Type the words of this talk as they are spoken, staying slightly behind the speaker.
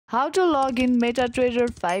How to log in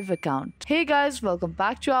MetaTrader 5 account. Hey guys, welcome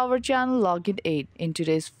back to our channel Login 8. In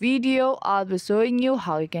today's video, I'll be showing you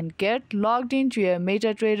how you can get logged into your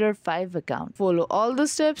MetaTrader 5 account. Follow all the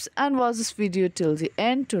steps and watch this video till the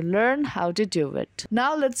end to learn how to do it.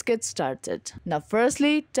 Now let's get started. Now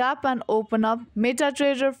firstly, tap and open up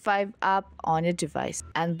MetaTrader 5 app on your device.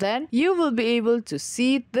 And then you will be able to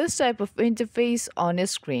see this type of interface on your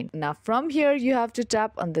screen. Now from here, you have to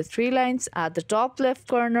tap on the three lines at the top left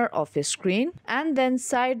corner of your screen, and then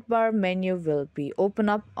sidebar menu will be open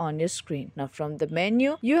up on your screen. Now from the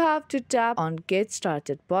menu, you have to tap on Get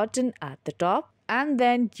Started button at the top, and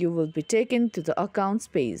then you will be taken to the accounts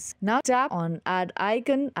page. Now tap on add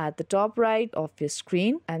icon at the top right of your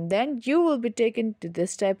screen, and then you will be taken to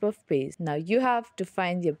this type of page. Now you have to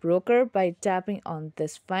find your broker by tapping on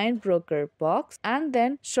this find broker box and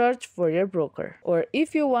then search for your broker. Or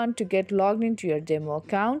if you want to get logged into your demo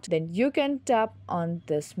account, then you can tap on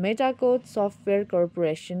this MetaCode Software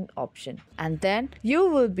Corporation option, and then you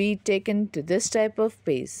will be taken to this type of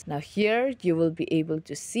page. Now here you will be able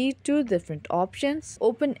to see two different options: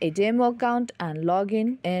 open a demo account and log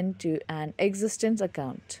in into an existing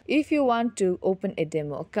account. If you want to open a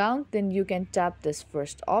demo account, then you can tap this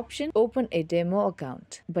first option, open a demo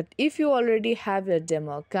account. But if you already have your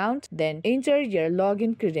demo account, then enter your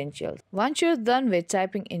login credentials. Once you're done with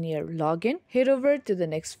typing in your login, head over to the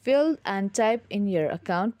next field and type in your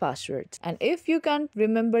account password. And if you can't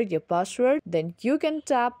remember your password, then you can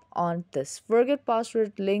tap on this forget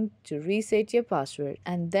password link to reset your password,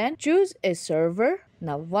 and then choose a server.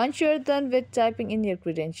 Now once you're done with typing in your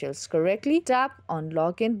credentials correctly, tap on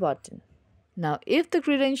login button. Now if the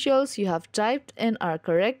credentials you have typed in are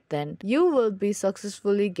correct, then you will be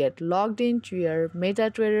successfully get logged into your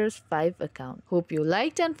MetaTrader 5 account. Hope you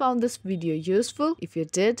liked and found this video useful. If you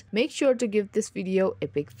did, make sure to give this video a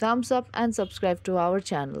big thumbs up and subscribe to our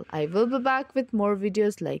channel. I will be back with more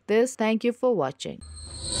videos like this. Thank you for watching.